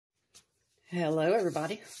Hello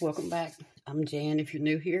everybody, welcome back. I'm Jan. If you're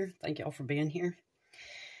new here, thank y'all for being here.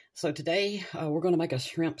 So today we're going to make a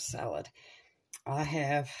shrimp salad. I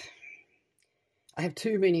have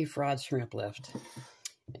too many fried shrimp left,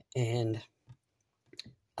 and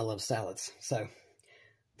I love salads. So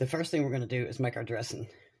the first thing we're going to do is make our dressing.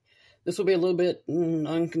 This will be a little bit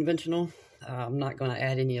unconventional. I'm not going to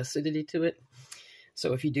add any acidity to it.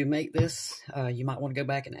 So if you do make this, you might want to go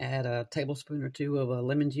back and add a tablespoon or two of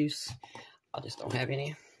lemon juice. I just don't have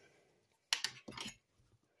any.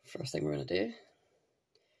 First thing we're going to do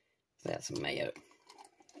is add some mayo.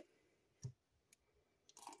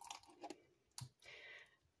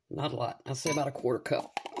 Not a lot. I'll say about a quarter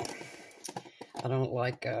cup. I don't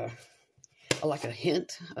like, I like a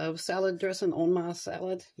hint of salad dressing on my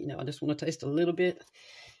salad. You know, I just want to taste a little bit.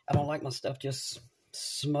 I don't like my stuff just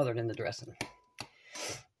smothered in the dressing.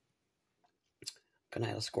 Gonna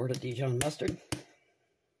add a squirt of Dijon mustard.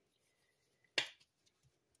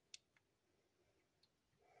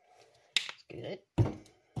 Good. We're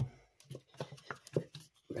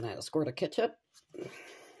gonna add a squirt of ketchup.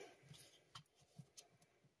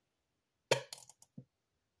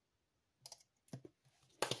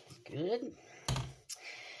 Good.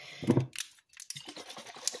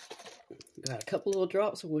 Got a couple little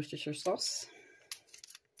drops of Worcestershire sauce.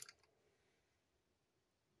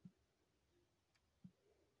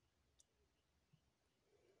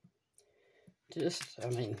 Just, I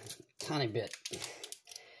mean, tiny bit.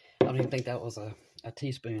 I don't even think that was a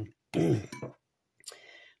teaspoon.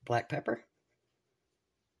 Black pepper.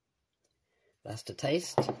 That's to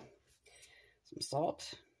taste. Some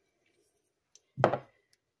salt.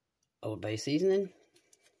 Old Bay seasoning.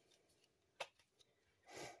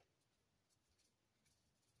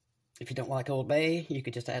 If you don't like Old Bay, you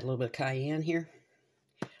could just add a little bit of cayenne here.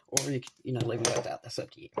 Or, you know, leave it without. That's up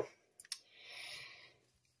to you.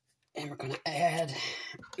 And we're going to add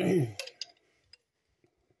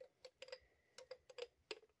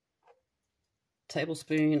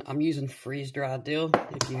tablespoon. I'm using freeze-dried dill.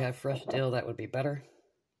 If you have fresh dill, that would be better.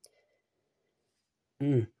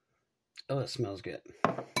 Oh, it smells good.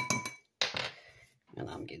 And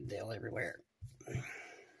I'm getting dill everywhere.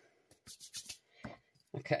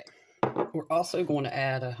 Okay. We're also going to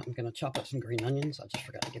add, I'm going to chop up some green onions. I just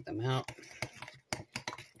forgot to get them out.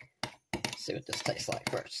 See what this tastes like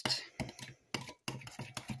first.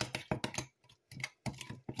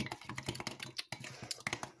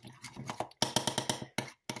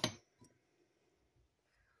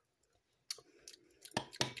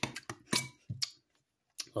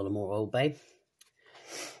 A little more Old Bay.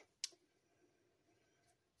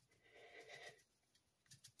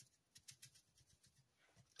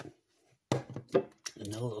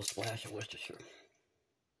 Another little splash of Worcestershire.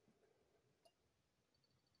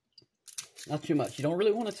 Not too much. You don't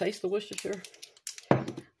really want to taste the Worcestershire.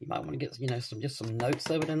 You might want to get, you know, just some notes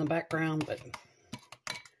of it in the background, but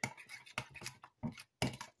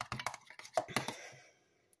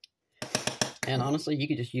and honestly, you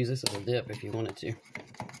could just use this as a dip if you wanted to.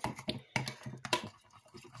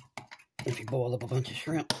 If you boil up a bunch of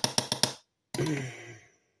shrimp.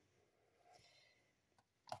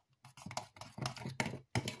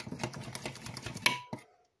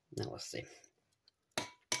 Now let's see.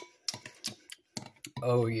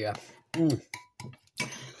 Oh yeah.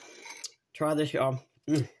 Try this, y'all.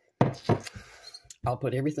 I'll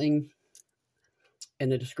put everything in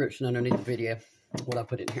the description underneath the video, what I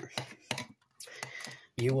put in here.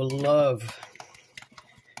 You will love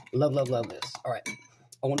this. All right.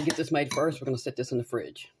 I want to get this made first. We're going to set this in the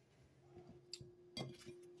fridge.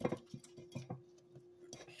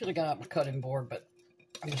 Should have got out my cutting board, but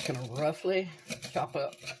I'm just going to roughly chop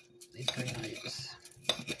up these green onions.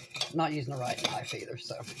 Not using the right knife either,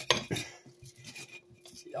 so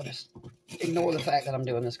I'll just ignore the fact that I'm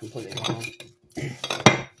doing this completely wrong.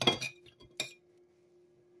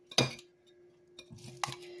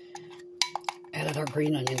 Added our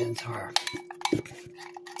green onion into our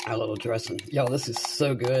little dressing. Y'all, this is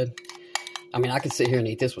so good. I mean, I could sit here and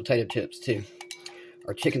eat this with potato chips too,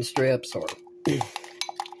 or chicken strips, or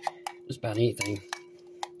just about anything.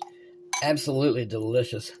 Absolutely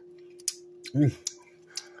delicious.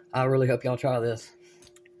 I really hope y'all try this.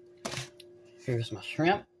 Here's my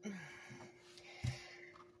shrimp.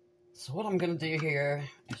 So what I'm going to do here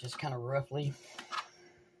is just kind of roughly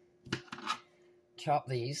chop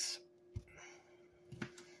these.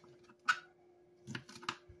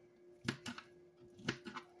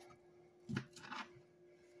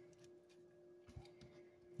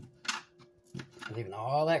 Leaving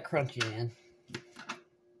all that crunchy in.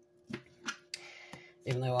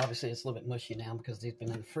 Even though obviously it's a little bit mushy now because these have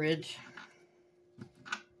been in the fridge.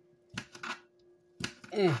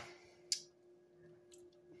 Oh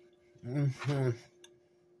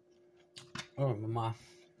my,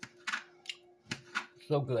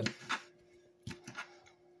 so good.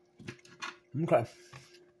 Okay.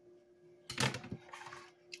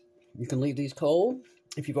 You can leave these cold.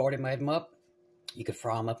 If you've already made them up, you could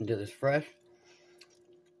fry them up and do this fresh.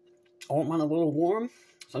 I want mine a little warm.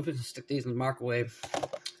 Some people stick these in the microwave.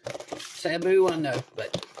 Taboo, I know,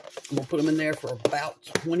 but I'm going to put them in there for about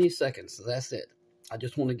 20 seconds. So that's it. I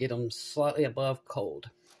just want to get them slightly above cold.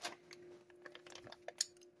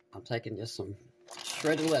 I'm taking just some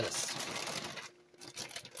shredded lettuce.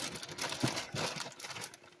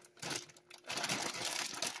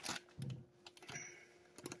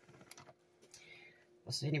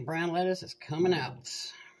 Let's see, any brown lettuce is coming out.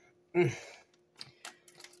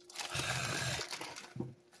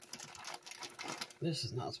 This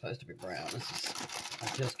is not supposed to be brown. I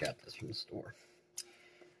just got this from the store.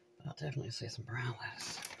 But I'll definitely see some brown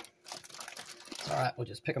lettuce. It's alright, we'll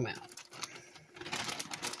just pick them out.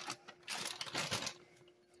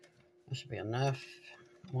 That should be enough.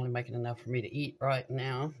 I'm only making enough for me to eat right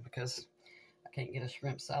now because I can't get a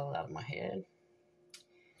shrimp salad out of my head.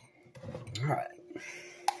 Alright.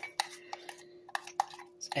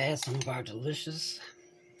 Let's add some of our delicious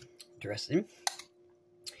dressing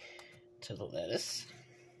to the lettuce.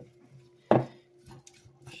 I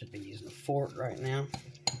should be using a fork right now.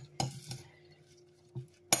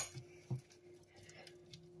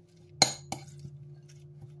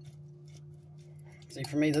 See,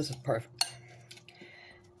 for me, this is perfect.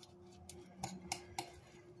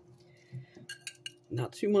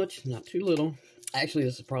 Not too much, not too little. Actually,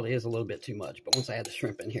 this probably is a little bit too much, but once I add the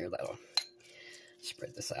shrimp in here, that'll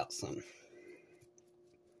spread this out some.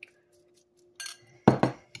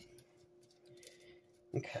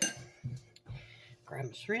 Okay. Grab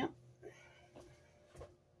the shrimp.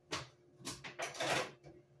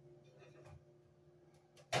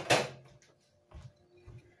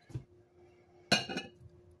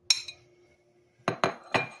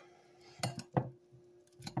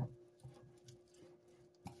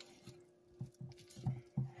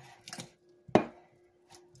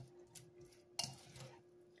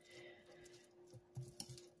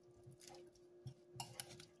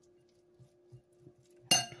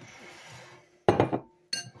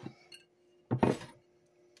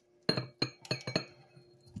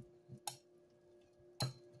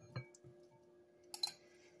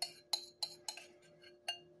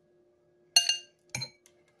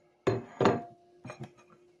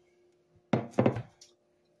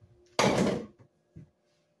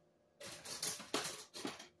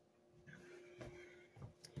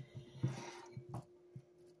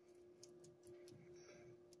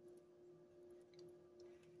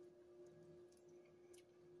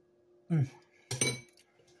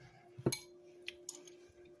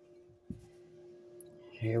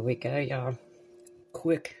 Here we go, y'all.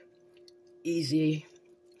 Quick, easy,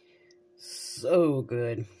 so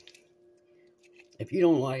good. If you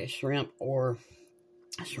don't like shrimp or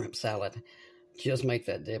a shrimp salad, just make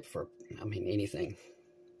that dip for, I mean, anything.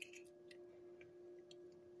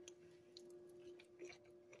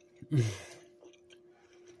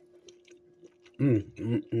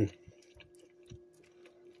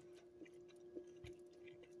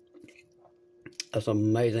 That's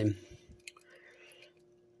amazing.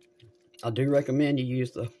 I do recommend you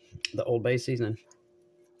use the Old Bay seasoning.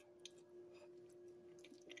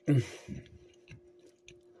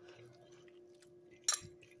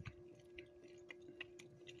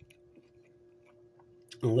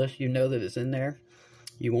 Unless you know that it's in there,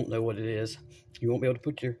 you won't know what it is. You won't be able to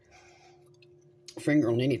put your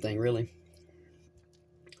finger on anything, really.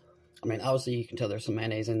 I mean, obviously you can tell there's some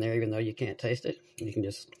mayonnaise in there, even though you can't taste it. You can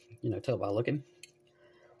just, tell by looking.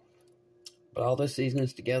 But all those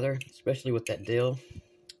seasonings together, especially with that dill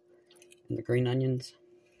and the green onions.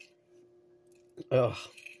 Ugh.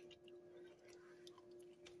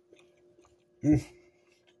 This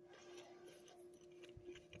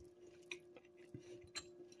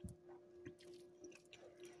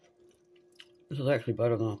is actually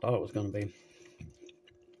better than I thought it was going to be.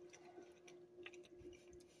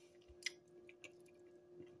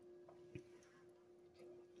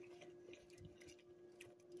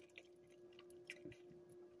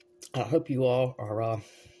 I hope you all are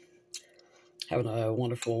having a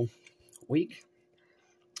wonderful week.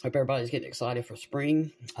 Hope everybody's getting excited for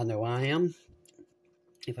spring. I know I am.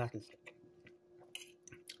 If I can.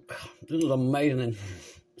 This is amazing.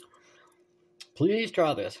 Please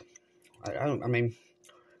try this. I mean,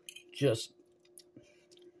 just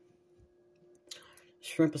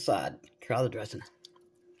shrimp aside, try the dressing.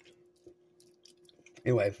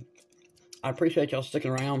 Anyway, I appreciate y'all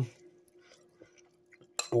sticking around.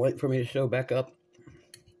 Wait for me to show back up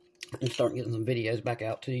and start getting some videos back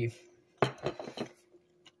out to you.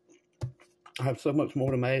 I have so much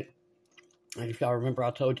more to make. And if y'all remember,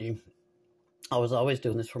 I told you I was always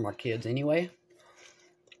doing this for my kids anyway.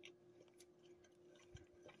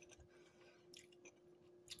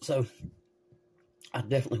 So I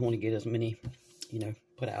definitely want to get as many,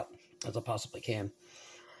 put out as I possibly can.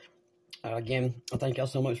 Again, I thank y'all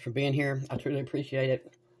so much for being here. I truly appreciate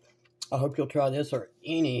it. I hope you'll try this or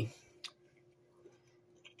any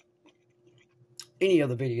of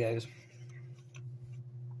the videos.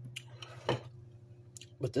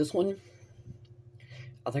 But this one,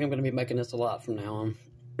 I think I'm going to be making this a lot from now on.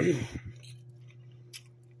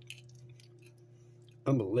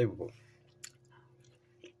 Unbelievable.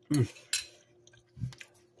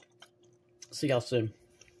 See y'all soon.